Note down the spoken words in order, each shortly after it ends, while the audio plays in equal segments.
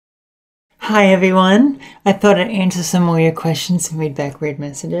Hi everyone! I thought I'd answer some more of your questions and read back weird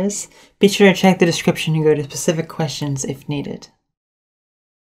messages. Be sure to check the description and go to specific questions if needed.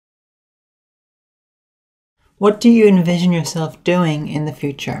 What do you envision yourself doing in the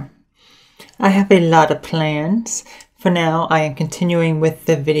future? I have a lot of plans. For now, I am continuing with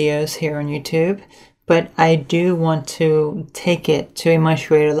the videos here on YouTube, but I do want to take it to a much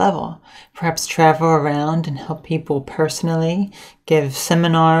greater level. Perhaps travel around and help people personally, give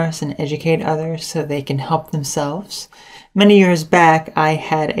seminars and educate others so they can help themselves. Many years back, I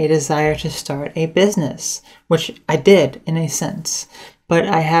had a desire to start a business, which I did in a sense, but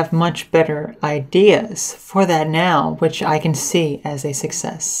I have much better ideas for that now, which I can see as a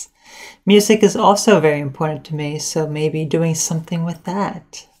success. Music is also very important to me, so maybe doing something with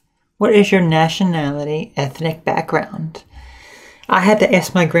that. What is your nationality, ethnic background? I had to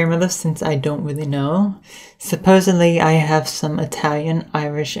ask my grandmother since I don't really know. Supposedly I have some Italian,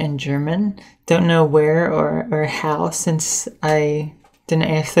 Irish, and German. Don't know where or how since I didn't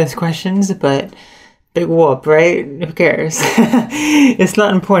ask those questions, but big whoop, right? Who cares? It's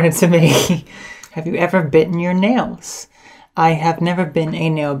not important to me. Have you ever bitten your nails? I have never been a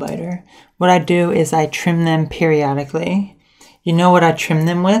nail biter. What I do is I trim them periodically. You know what I trim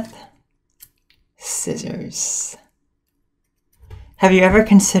them with? Scissors. Have you ever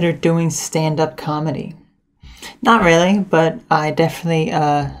considered doing stand-up comedy? Not really, but I definitely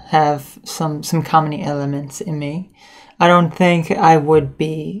have some comedy elements in me. I don't think I would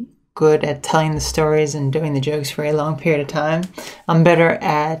be good at telling the stories and doing the jokes for a long period of time. I'm better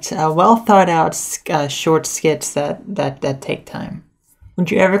at well thought out short skits that take time. Would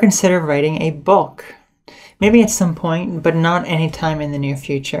you ever consider writing a book? Maybe at some point, but not anytime in the near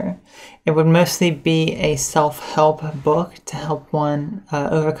future. It would mostly be a self-help book to help one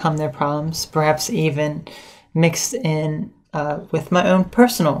overcome their problems, perhaps even mixed in with my own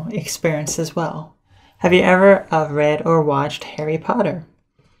personal experience as well. Have you ever read or watched Harry Potter?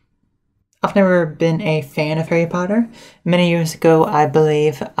 I've never been a fan of Harry Potter. Many years ago, I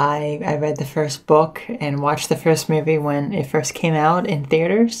believe I read the first book and watched the first movie when it first came out in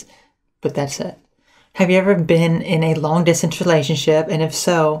theaters, but that's it. Have you ever been in a long-distance relationship, and if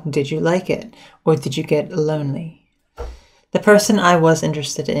so, did you like it, or did you get lonely? The person I was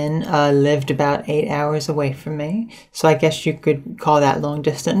interested in lived about 8 hours away from me, so I guess you could call that long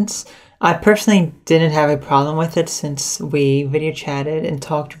distance. I personally didn't have a problem with it since we video chatted and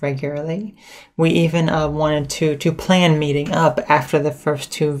talked regularly. We even wanted to plan meeting up after the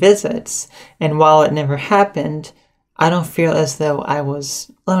first 2 visits, and while it never happened, I don't feel as though I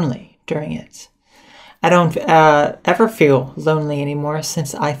was lonely during it. I don't ever feel lonely anymore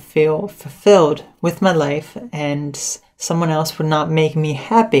since I feel fulfilled with my life, and someone else would not make me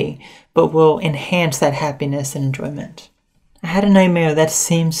happy, but will enhance that happiness and enjoyment. I had a nightmare that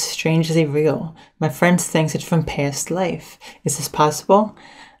seems strangely real. My friend thinks it's from past life. Is this possible?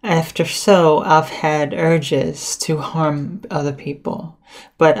 After so, I've had urges to harm other people,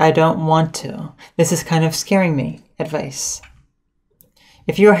 but I don't want to. This is kind of scaring me. Advice.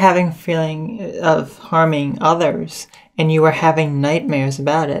 If you're having a feeling of harming others and you are having nightmares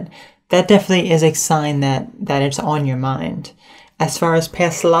about it, that definitely is a sign that it's on your mind. As far as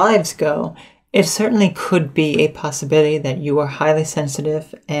past lives go, it certainly could be a possibility that you are highly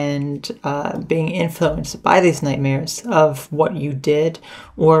sensitive and being influenced by these nightmares of what you did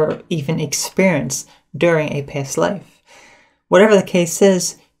or even experienced during a past life. Whatever the case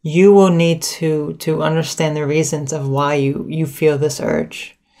is, you will need to understand the reasons of why you feel this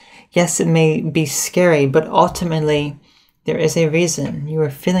urge. Yes, it may be scary, but ultimately there is a reason you are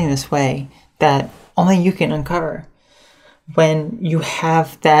feeling this way that only you can uncover. When you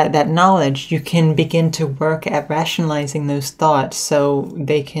have that knowledge, you can begin to work at rationalizing those thoughts so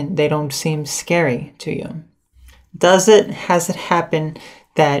they don't seem scary to you. Has it happened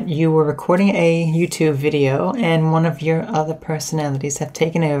that you were recording a YouTube video and one of your other personalities have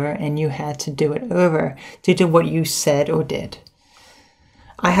taken over and you had to do it over due to what you said or did?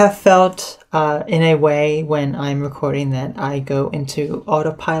 I have felt in a way when I'm recording that I go into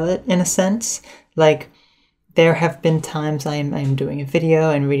autopilot in a sense. Like there have been times I'm doing a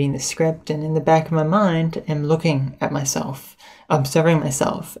video and reading the script, and in the back of my mind I'm looking at myself, observing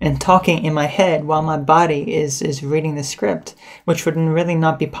myself, and talking in my head while my body is reading the script, which would really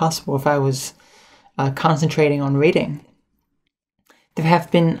not be possible if I was concentrating on reading. There have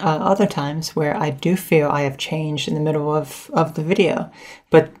been other times where I do feel I have changed in the middle of the video,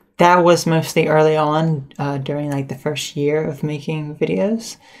 but that was mostly early on during like the first year of making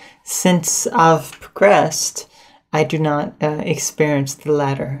videos. Since I've progressed, I do not experience the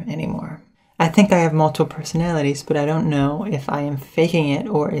latter anymore. I think I have multiple personalities, but I don't know if I am faking it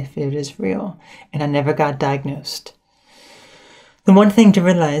or if it is real, and I never got diagnosed. The one thing to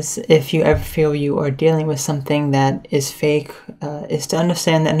realize if you ever feel you are dealing with something that is fake is to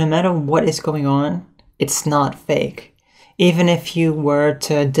understand that no matter what is going on, it's not fake. Even if you were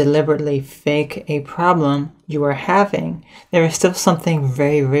to deliberately fake a problem you are having, there is still something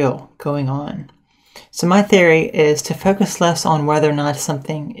very real going on. So my theory is to focus less on whether or not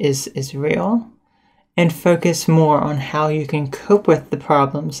something is real and focus more on how you can cope with the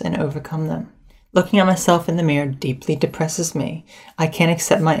problems and overcome them. Looking at myself in the mirror deeply depresses me. I can't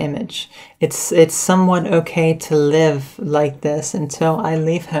accept my image. It's somewhat okay to live like this until I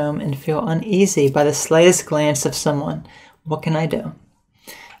leave home and feel uneasy by the slightest glance of someone. What can I do?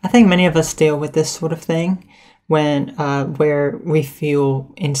 I think many of us deal with this sort of thing where we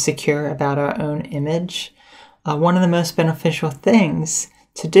feel insecure about our own image. One of the most beneficial things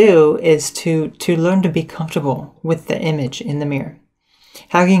to do is to learn to be comfortable with the image in the mirror.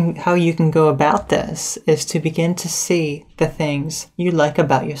 How you can go about this is to begin to see the things you like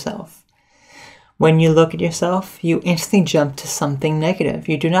about yourself. When you look at yourself, you instantly jump to something negative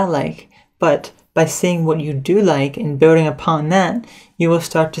you do not like, but by seeing what you do like and building upon that, you will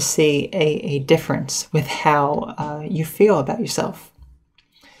start to see a difference with how you feel about yourself.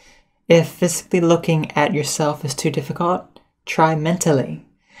 If physically looking at yourself is too difficult, try mentally.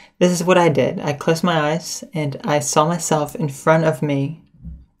 This is what I did. I closed my eyes and I saw myself in front of me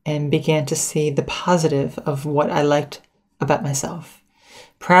and began to see the positive of what I liked about myself.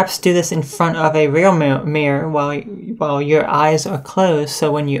 Perhaps do this in front of a real mirror while your eyes are closed,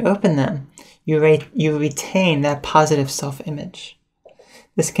 so when you open them, you retain that positive self-image.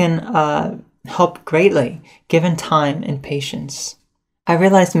 This can help greatly, given time and patience. I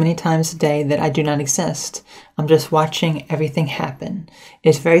realized many times a day that I do not exist. I'm just watching everything happen.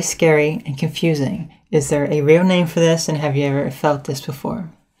 It's very scary and confusing. Is there a real name for this, and have you ever felt this before?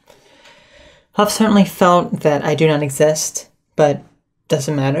 I've certainly felt that I do not exist, but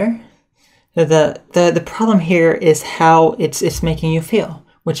doesn't matter. The problem here is how it's making you feel,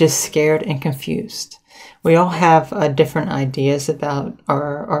 which is scared and confused. We all have different ideas about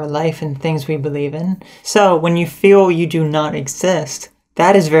our life and things we believe in. So when you feel you do not exist,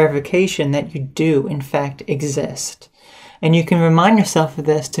 that is verification that you do, in fact, exist. And you can remind yourself of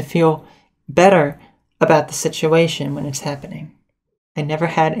this to feel better about the situation when it's happening. I never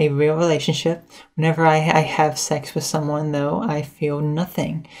had a real relationship. Whenever I have sex with someone, though, I feel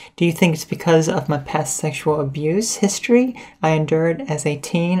nothing. Do you think it's because of my past sexual abuse history I endured as a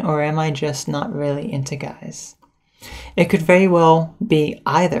teen, or am I just not really into guys? It could very well be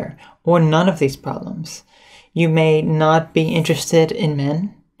either, or none of these problems. You may not be interested in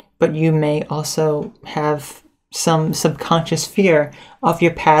men, but you may also have some subconscious fear of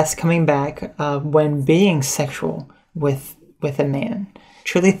your past coming back when being sexual with a man.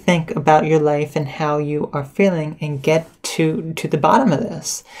 Truly think about your life and how you are feeling and get to the bottom of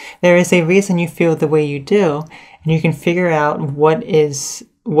this. There is a reason you feel the way you do, and you can figure out what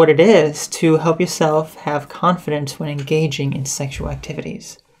it is to help yourself have confidence when engaging in sexual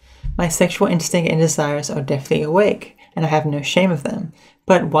activities. My sexual instinct and desires are definitely awake, and I have no shame of them.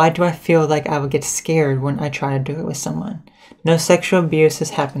 But why do I feel like I would get scared when I try to do it with someone? No sexual abuse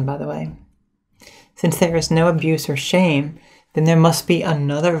has happened, by the way. Since there is no abuse or shame, then there must be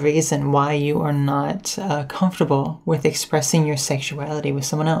another reason why you are not comfortable with expressing your sexuality with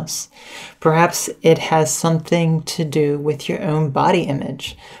someone else. Perhaps it has something to do with your own body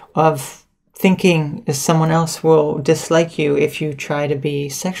image, of thinking someone else will dislike you if you try to be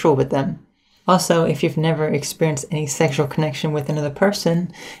sexual with them. Also, if you've never experienced any sexual connection with another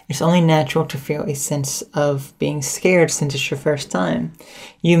person, it's only natural to feel a sense of being scared since it's your first time.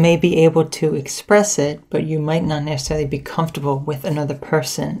 You may be able to express it, but you might not necessarily be comfortable with another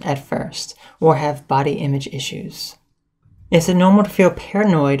person at first, or have body image issues. Is it normal to feel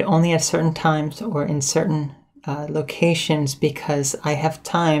paranoid only at certain times or in certain locations? Because I have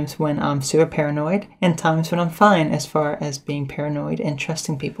times when I'm super paranoid and times when I'm fine as far as being paranoid and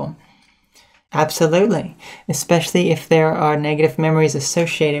trusting people. Absolutely, especially if there are negative memories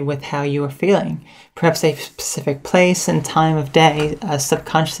associated with how you are feeling. Perhaps a specific place and time of day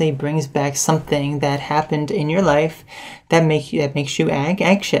subconsciously brings back something that happened in your life that makes you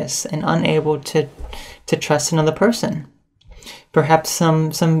anxious and unable to trust another person. Perhaps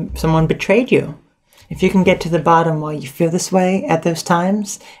someone betrayed you. If you can get to the bottom why you feel this way at those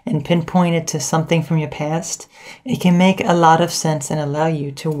times and pinpoint it to something from your past, it can make a lot of sense and allow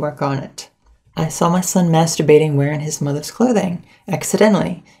you to work on it. I saw my son masturbating wearing his mother's clothing,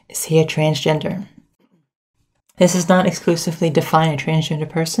 accidentally. Is he a transgender? This does not exclusively define a transgender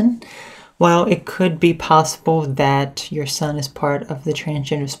person. While it could be possible that your son is part of the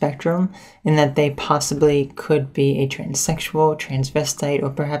transgender spectrum and that they possibly could be a transsexual, transvestite, or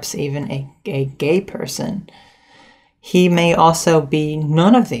perhaps even a gay person, he may also be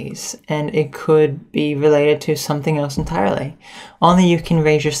none of these, and it could be related to something else entirely. Only you can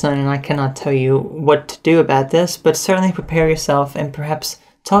raise your son, and I cannot tell you what to do about this, but certainly prepare yourself and perhaps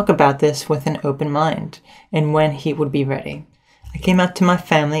talk about this with an open mind and when he would be ready. I came out to my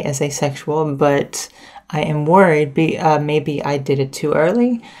family as asexual, but I am worried maybe I did it too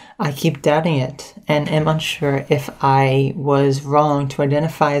early. I keep doubting it and am unsure if I was wrong to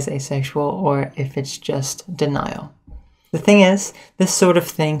identify as asexual or if it's just denial. The thing is, this sort of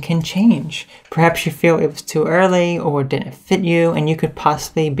thing can change. Perhaps you feel it was too early or didn't fit you, and you could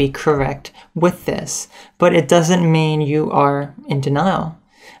possibly be correct with this, but it doesn't mean you are in denial.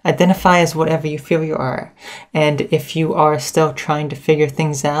 Identify as whatever you feel you are, and if you are still trying to figure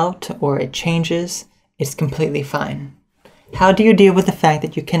things out or it changes, it's completely fine. How do you deal with the fact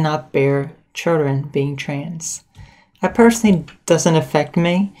that you cannot bear children being trans? That personally doesn't affect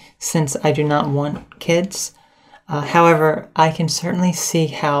me since I do not want kids. However, I can certainly see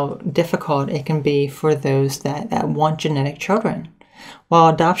how difficult it can be for those that want genetic children.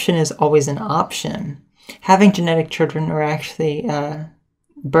 While adoption is always an option, having genetic children or actually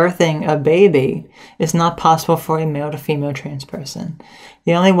birthing a baby is not possible for a male to female trans person.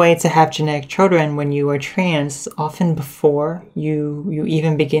 The only way to have genetic children when you are trans is often before you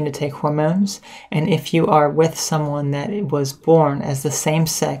even begin to take hormones, and if you are with someone that was born as the same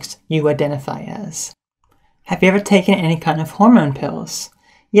sex you identify as. Have you ever taken any kind of hormone pills?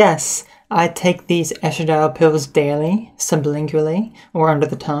 Yes, I take these estradiol pills daily, sublingually, or under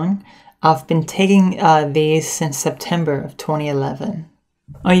the tongue. I've been taking these since September of 2011.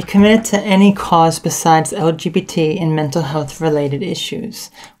 Are you committed to any cause besides LGBT and mental health related issues?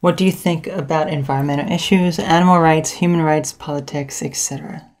 What do you think about environmental issues, animal rights, human rights, politics,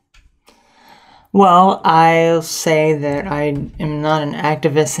 etc.? Well, I'll say that I am not an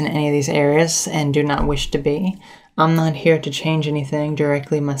activist in any of these areas and do not wish to be. I'm not here to change anything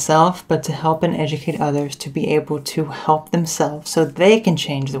directly myself, but to help and educate others to be able to help themselves so they can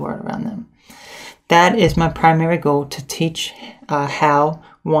change the world around them. That is my primary goal, to teach how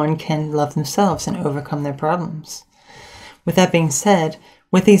one can love themselves and overcome their problems. With that being said,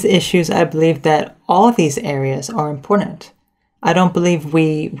 with these issues, I believe that all these areas are important. I don't believe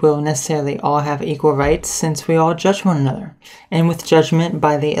we will necessarily all have equal rights since we all judge one another. And with judgment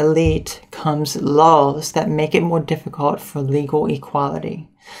by the elite comes laws that make it more difficult for legal equality.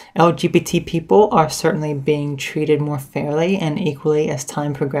 LGBT people are certainly being treated more fairly and equally as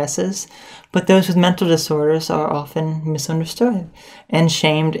time progresses, but those with mental disorders are often misunderstood and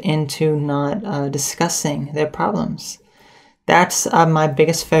shamed into not discussing their problems. That's my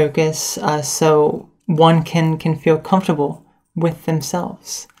biggest focus, so one can feel comfortable with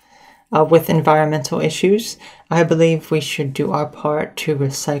themselves. With environmental issues, I believe we should do our part to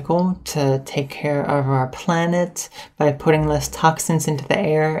recycle, to take care of our planet by putting less toxins into the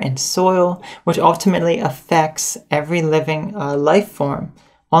air and soil, which ultimately affects every living life form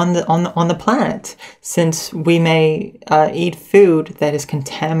on the planet, since we may eat food that is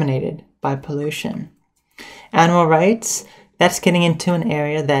contaminated by pollution. Animal rights, that's getting into an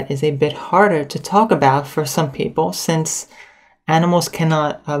area that is a bit harder to talk about for some people, since animals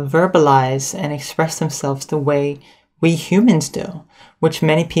cannot verbalize and express themselves the way we humans do, which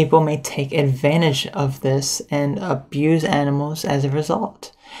many people may take advantage of this and abuse animals as a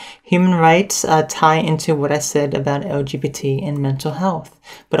result. Human rights tie into what I said about LGBT and mental health,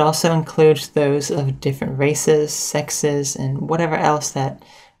 but also includes those of different races, sexes, and whatever else that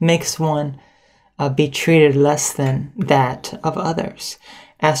makes one be treated less than that of others.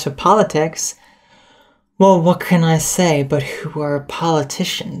 As for politics, well, what can I say but who are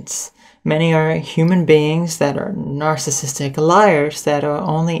politicians? Many are human beings that are narcissistic liars that are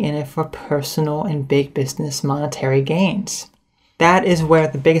only in it for personal and big business monetary gains. That is where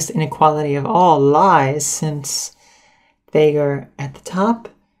the biggest inequality of all lies, since they are at the top,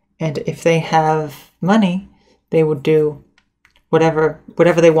 and if they have money, they will do whatever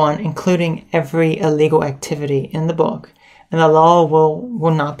they want, including every illegal activity in the book, and the law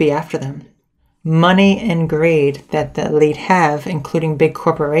will not be after them. Money and greed that the elite have, including big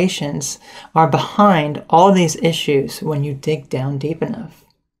corporations, are behind all these issues when you dig down deep enough.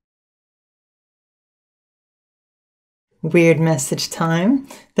 Weird message time.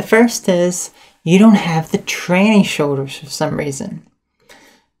 The first is, you don't have the tranny shoulders for some reason.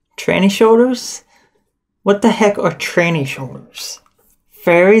 Tranny shoulders? What the heck are tranny shoulders?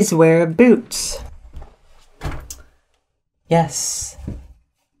 Fairies wear boots. Yes.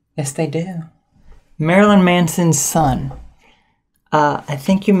 Yes, they do. Marilyn Manson's son. I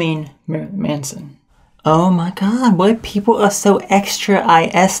think you mean Marilyn Manson. Oh my god, what people are so extra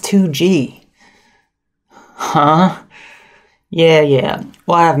IS2G? Huh? Yeah.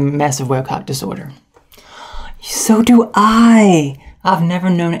 Well, I have massive Wilcox disorder. So do I. I've never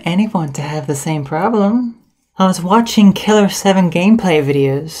known anyone to have the same problem. I was watching Killer 7 gameplay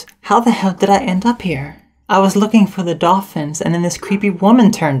videos. How the hell did I end up here? I was looking for the dolphins and then this creepy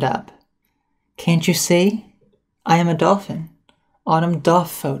woman turned up. Can't you see? I am a dolphin. Autumn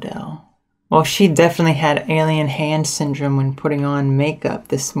Daffodil. Well, she definitely had alien hand syndrome when putting on makeup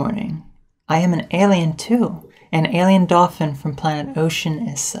this morning. I am an alien too. An alien dolphin from planet Ocean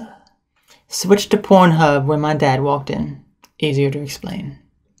Issa. Switched to Pornhub when my dad walked in. Easier to explain.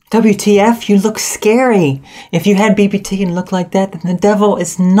 WTF, you look scary. If you had BPT and looked like that, then the devil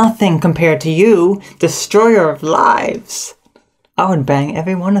is nothing compared to you, destroyer of lives. I would bang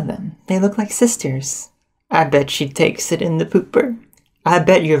every one of them. They look like sisters. I bet she takes it in the pooper. I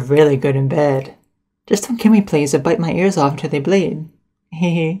bet you're really good in bed. Just don't kill me, please, or bite my ears off until they bleed.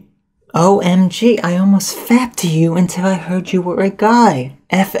 Hehe. OMG, I almost fapped to you until I heard you were a guy.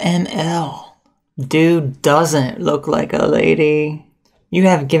 FML. Dude doesn't look like a lady. You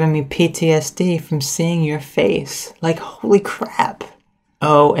have given me PTSD from seeing your face. Like, holy crap.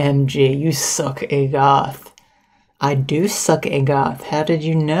 OMG, you suck a goth. I do suck a goth. How did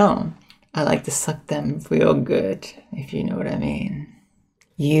you know? I like to suck them real good, if you know what I mean.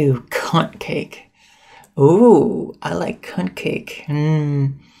 You cunt cake. Ooh, I like cunt cake.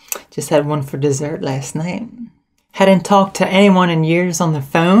 Just had one for dessert last night. Hadn't talked to anyone in years on the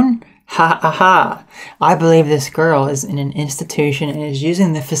phone? Ha ha ha. I believe this girl is in an institution and is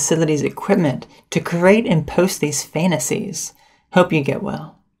using the facility's equipment to create and post these fantasies. Hope you get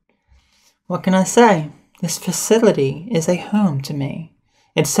well. What can I say? This facility is a home to me.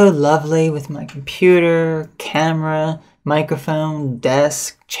 It's so lovely with my computer, camera, microphone,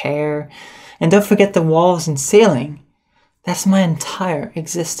 desk, chair, and don't forget the walls and ceiling. That's my entire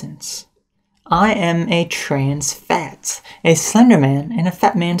existence. I am a trans fat, a slender man in a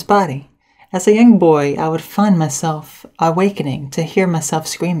fat man's body. As a young boy, I would find myself awakening to hear myself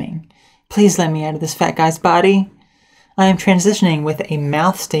screaming, "Please let me out of this fat guy's body." I am transitioning with a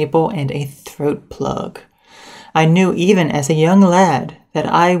mouth staple and a throat plug. I knew even as a young lad that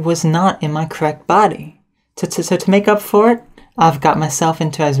I was not in my correct body. So to make up for it, I've got myself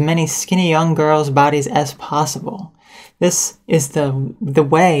into as many skinny young girls' bodies as possible. This is the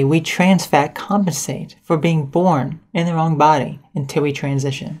way we trans fat compensate for being born in the wrong body until we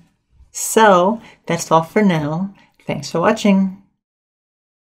transition. So, that's all for now. Thanks for watching.